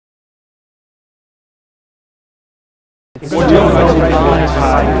I'm Steve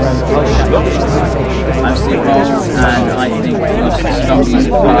Hall, and I think you should stop using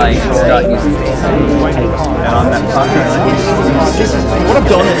pi and start using t. And I'm that partner. What I've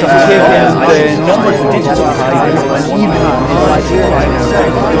done is I've given the numbers of digital pi and even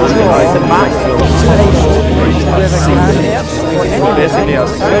the max. Basically, I'll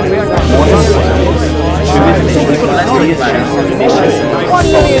say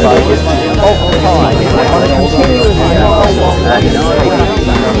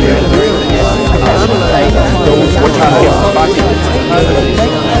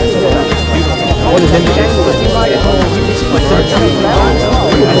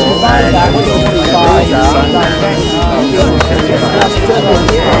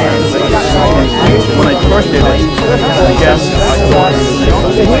when I first did it, I guess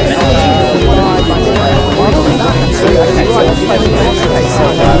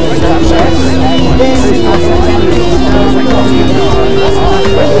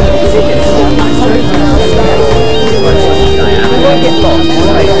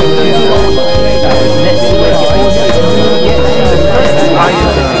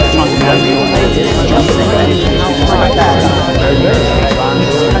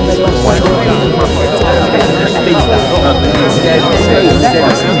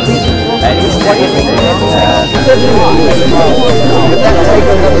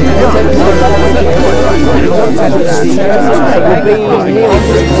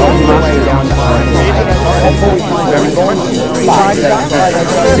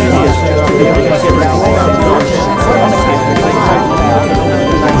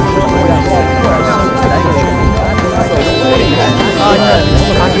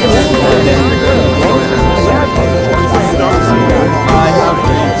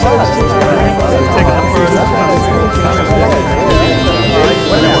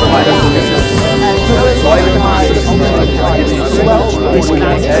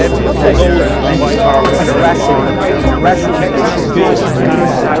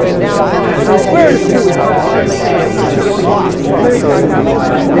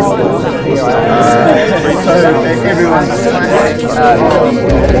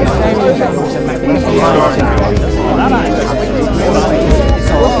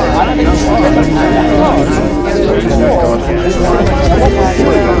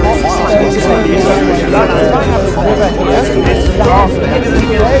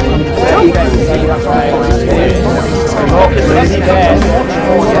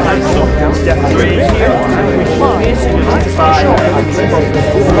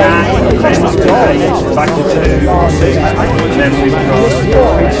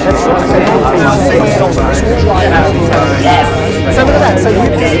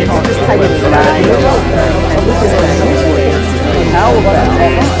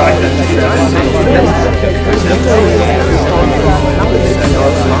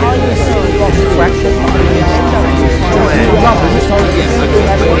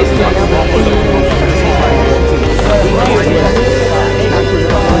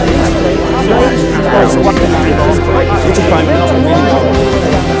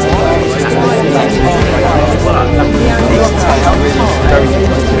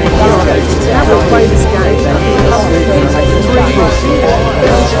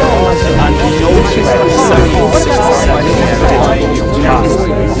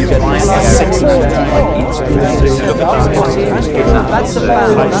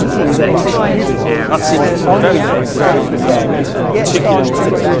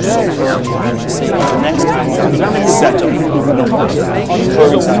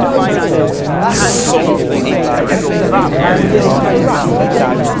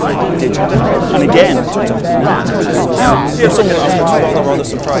and again, if someone else was rather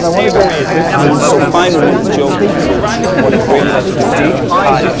surprised. So finally, the joke, what it really has to do,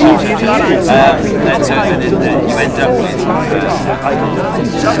 You end up with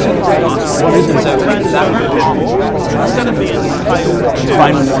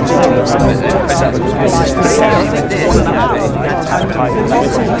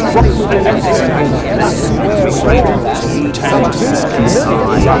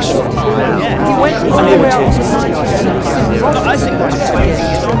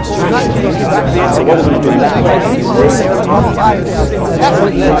so what we're going to do now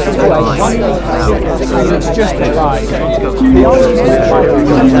it's just like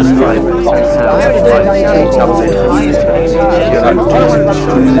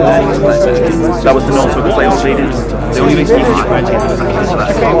that was the notes of the play on leading. The only reason you can want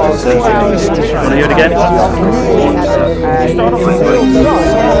to hear it again?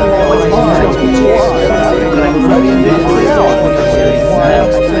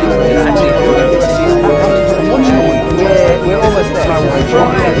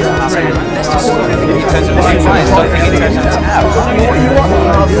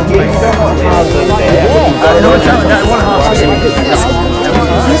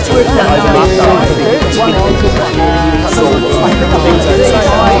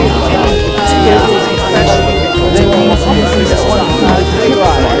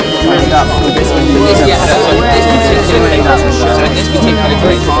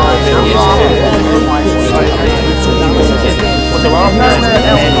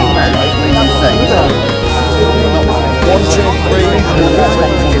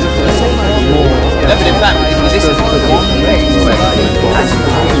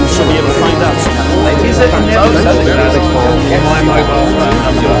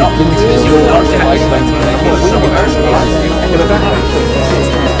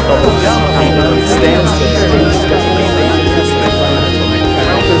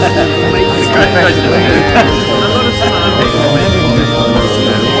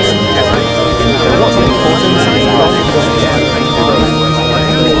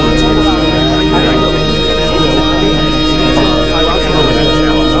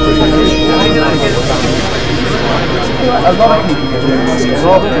 A lot of people do this.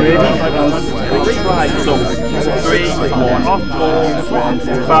 Rob, really? 3, 4,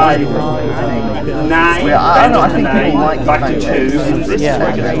 5, 9. I think people like back to 2. And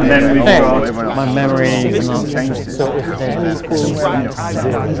then we've got my memory is not changed.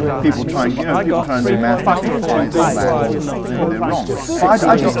 People try and do math. They're wrong.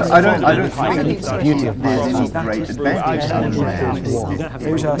 I don't think there's any great advantage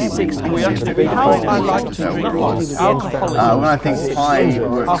to when I think pi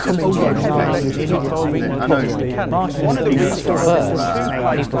works I know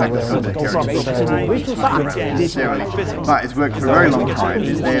but it's worked for a very long time.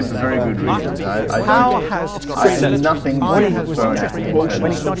 It's there for very good reasons. I have nothing thrown at me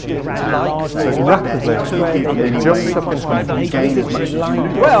when it started to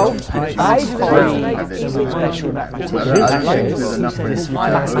well, I there's enough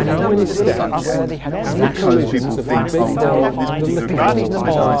because people think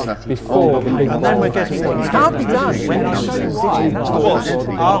and then we're getting it can't be done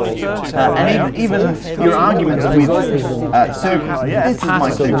and even your arguments with circles, this is my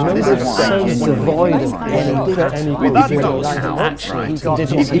picture, this is why it's devoid of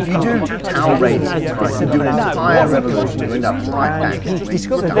if you do tau radius, you do an entire revolution, you end up right back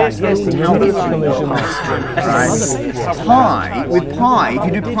pi, with pi, if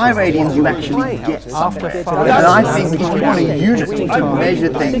you do pi radians, you actually get somewhere. And I think if you want a unit to measure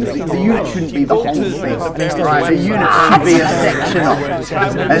things, the unit shouldn't be the whole thing, right? The unit should be a section of it.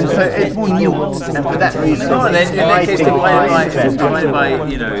 And so it's more nuanced, and for that reason, I think divided by,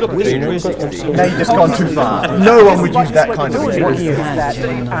 you know, 360. Now you've just gone too far. No one would use that kind of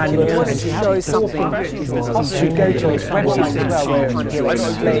thing. And if you want to show something, you should go to a website as well where you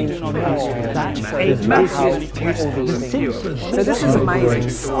explain so this is amazing.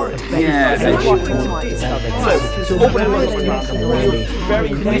 Yeah.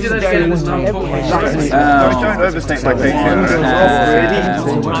 Don't overstate my case.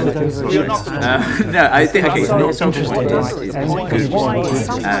 No, I think okay. So the whole point is because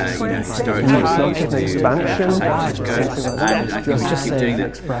historically expansion, and I think we should keep doing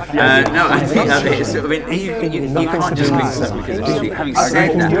that. No, I think so. I mean, you can't just mix that because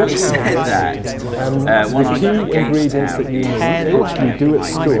actually, having said that, one of the key ingredients that you actually do at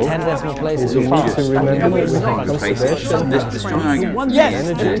school is you need to remember the strong argument. Yes,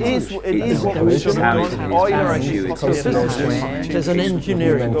 it is what we should have. There's an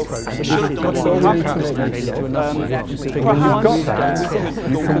engineering process. If you've got that,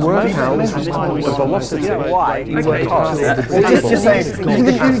 you can work out the velocity. It's just saying,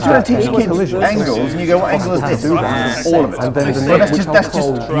 you try to teach kids angles, and you go, what angle is this? All of it. And then that's just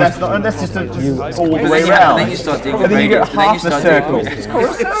all the way around. Then you start doing and then you get half a circle. It's called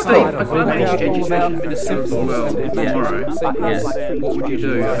a circle. In a simple world tomorrow, what would you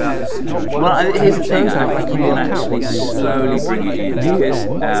do about this situation? Well, here's the thing. I think you can actually slowly bring it in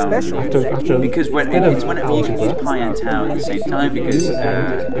because whenever you can use pi and tau at the same time,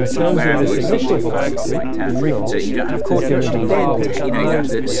 because wherever we see like tau, so you don't have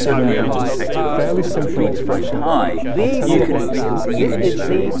to suddenly affect pi. You can bring it in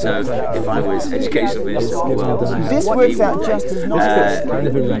slowly. So if I was educational minister of the world, this works out just as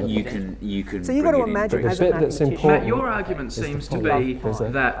not you can. So you've got to imagine Matt, your argument seems to be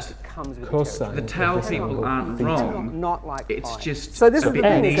that the tau people aren't wrong. Not like It's pi. just So this a is the bit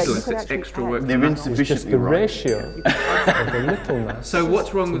thing, is that you needless. could It's actually extra add- work. They're for It's just insufficiently the right. ratio of the little mass. So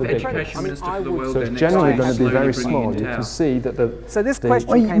what's wrong with to the the big. education minister for the world So then? it's generally going to be Slowly very bringing small. in You tau. can see that the. So this the- question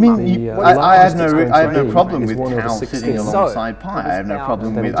Well, you came mean, up. I have largest no, it's I have going no to problem be with is 1 over tau 16. sitting alongside pi. I have no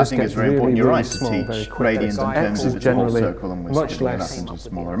problem then with. it I just think it's gets very really, important. You're really right to small very teach quickly. gradients in So terms X of is its whole generally circle, and we're much splitting it less. up into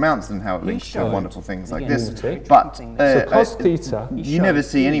smaller amounts, and how it links to showed, wonderful things like again, this. unity. But So cos theta. you never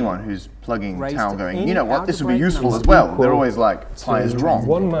see anyone who's plugging raised tau to going, any you know what, this would be algebraic useful as number well. They're equal always like, pi is wrong.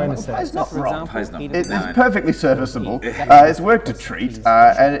 1 minus Pi is x. not For wrong. example, not. e to It's the ninth. perfectly serviceable. It's work to treat,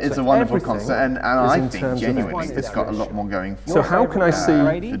 and it's a wonderful everything concept. And is I in think terms of genuinely, x. it's got a lot more going for So it. how can I see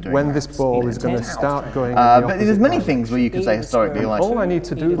doing when that. this ball is going to start going? in the But there's opposite many direction? things where you could say historically, like, All I need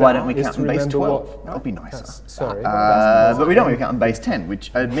to do why then don't we is count to on base remember 12? what. That would be nicer. Sorry. But we don't really count on base 10,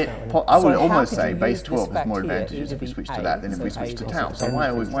 which I admit, I would So how almost could say you base use 12 this has more fact here, advantages e if to we the switch to a, that than if we so switch a to is tau. So why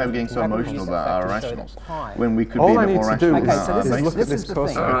are we getting so How can we emotional use about that our fact to show rationals that pi- when we could All be a I bit need more to do rational Okay, is, so about this our is- look bases? at this the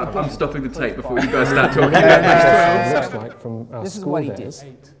cosine. thing. Alright, I'm stopping the tape before you guys start What talking. it looks like from our This is school what he did. days.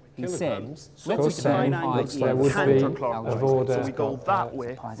 He said, Cosine let's assume looks pi like would is be algebraic. of order So we go that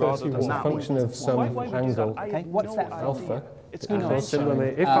way rather as than a that function way. of some angle Okay, what's that? alpha. It's And conventional.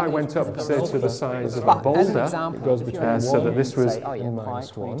 similarly, if I went up, say, to the size of a But as boulder, an example, it goes if between you're 1 so that this was say, oh yeah, n pi minus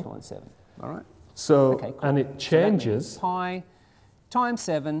 22 1. and 7. All right. So, Okay, cool. and it So that means changes pi times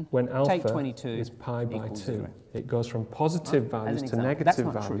 7, when take alpha 22 is pi by equals 2. 0. It goes from positive As values an to example. That's negative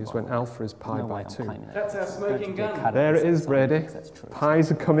not true, values by when the way. alpha is pi No by way I'm 2. claiming that. That's our smoking gun. There it is, Brady. That's true.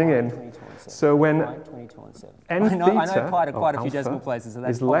 Pi's are coming in. 22 and 7. So when Pi 22 and 7. n I know theta, pi to or quite a few alpha, decimal places, so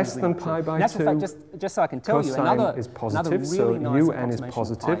that's is less obviously than not true. pi by In actual 2, fact, just so I can tell you, cosine another is another positive, really so nice un is approximation of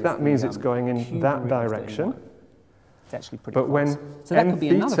positive. pi That is means the, it's going in cube that root of direction. 31. It's actually pretty But when close. So that n could be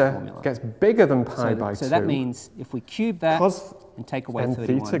another theta formula. gets bigger than pi by 2, So that means if we cube that cos and take away n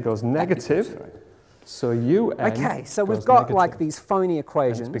 31, theta goes that equals negative, 0. so un Okay, so we've goes got negative. like these phony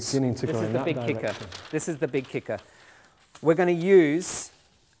equations. It's beginning to This go is in the that big direction. kicker. This is the big kicker. We're going to use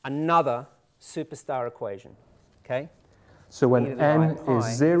another superstar equation, okay? So e when to the n i pi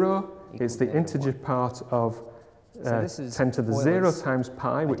is 0, equals it's the negative integer 1. part of this is 10 to the Euler's 0 times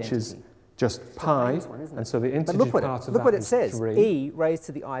pi, which is identity. just pi, famous one, isn't and it? so the But integer look what part of look what that it is says. 3. E raised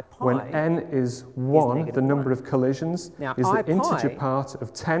to the I pi. When n is 1, negative the number 1. of collisions Now, is I the integer pi, part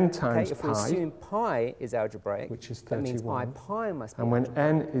of 10 okay, times if we pi, assume pi is algebraic, which is that means I 31. pi must be and when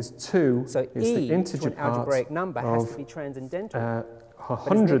algebraic. n is 2, So it's E the to integer an part algebraic number has to of be transcendental.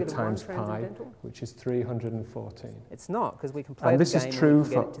 100 negative 1 times pi, transcendental? which is 314. It's not, because we can play And the this game is and true we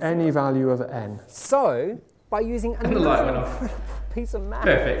can for get it to any 0. value of n. So, by using And the light went another off. piece of math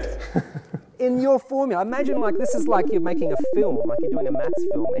Perfect. in your formula, imagine like this is like you're making a film, like you're doing a maths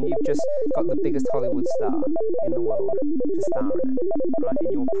film, and you've just got the biggest Hollywood star in the world to star in it, right?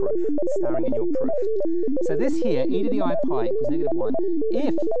 In your proof, starring in your proof. So this here, e to the I pi equals negative 1.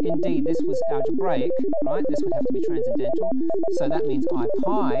 If indeed this was algebraic, right, this would have to be transcendental. So that means I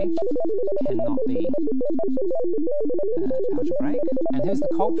pi cannot be algebraic. And who's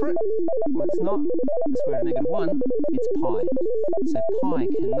the culprit? Well, it's not the square root of negative 1, it's pi. So pi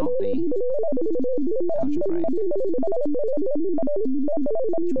cannot be algebraic,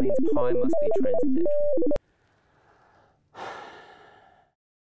 which means pi must be transcendental.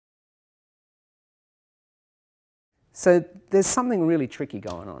 So there's something really tricky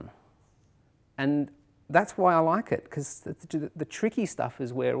going on. And that's why I like it, because the tricky stuff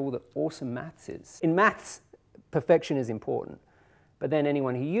is where all the awesome maths is. In maths, perfection is important. But then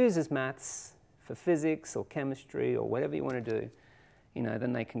anyone who uses maths for physics or chemistry or whatever you want to do, you know,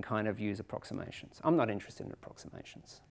 then they can kind of use approximations. I'm not interested in approximations.